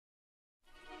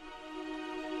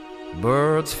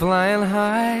Birds flying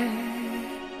high,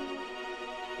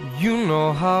 you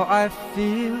know how I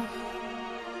feel.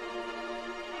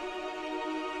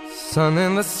 Sun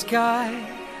in the sky,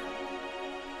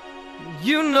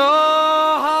 you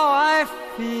know how I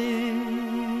feel.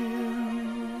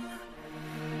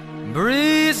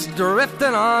 Breeze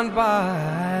drifting on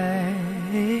by,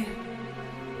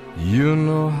 you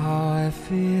know how I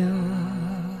feel.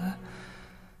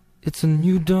 It's a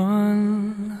new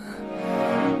dawn,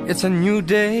 it's a new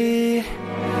day,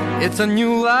 it's a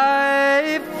new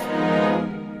life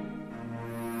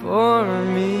for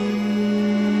me.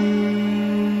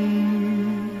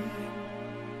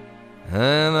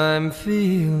 And I'm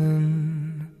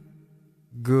feeling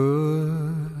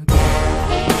good.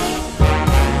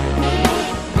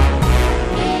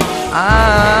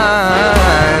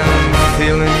 I'm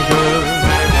feeling good.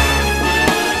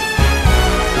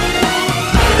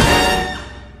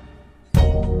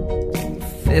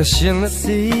 Fish in the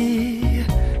sea,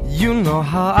 you know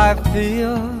how I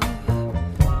feel.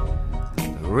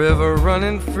 River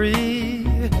running free,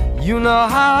 you know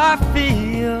how I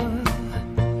feel.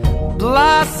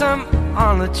 Blossom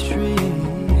on a tree,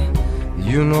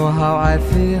 you know how I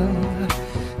feel.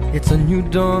 It's a new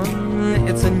dawn,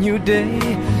 it's a new day,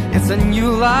 it's a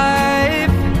new life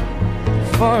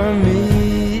for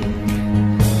me.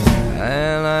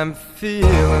 And I'm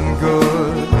feeling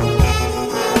good.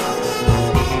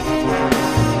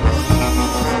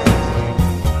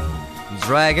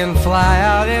 Dragonfly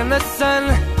out in the sun,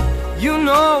 you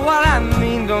know what I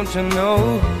mean, don't you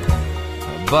know?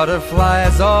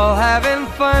 Butterflies all having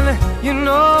fun, you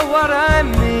know what I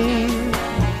mean.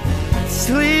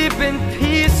 Sleep in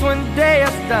peace when day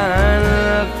is done,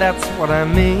 that's what I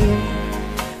mean.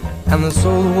 And this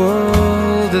old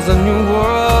world is a new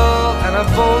world and a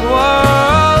bold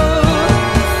world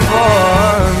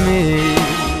for me.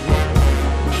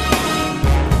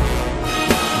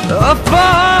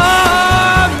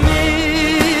 For me.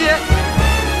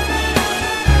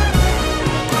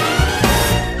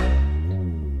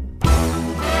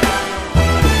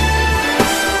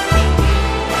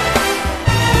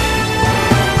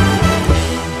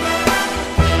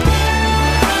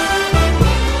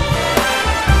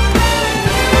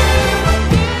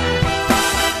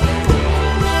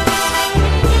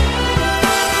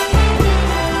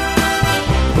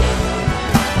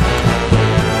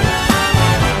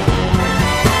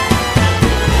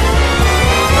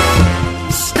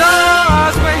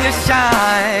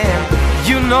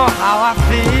 You know how I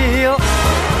feel.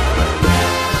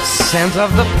 Scent of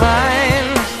the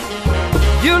pine,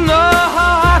 you know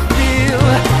how I feel.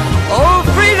 Oh,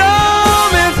 freedom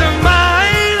is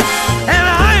mine, and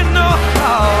I know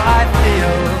how I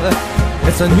feel.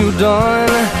 It's a new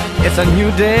dawn, it's a new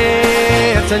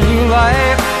day, it's a new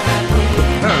life.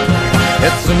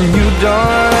 It's a new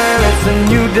dawn, it's a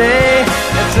new day,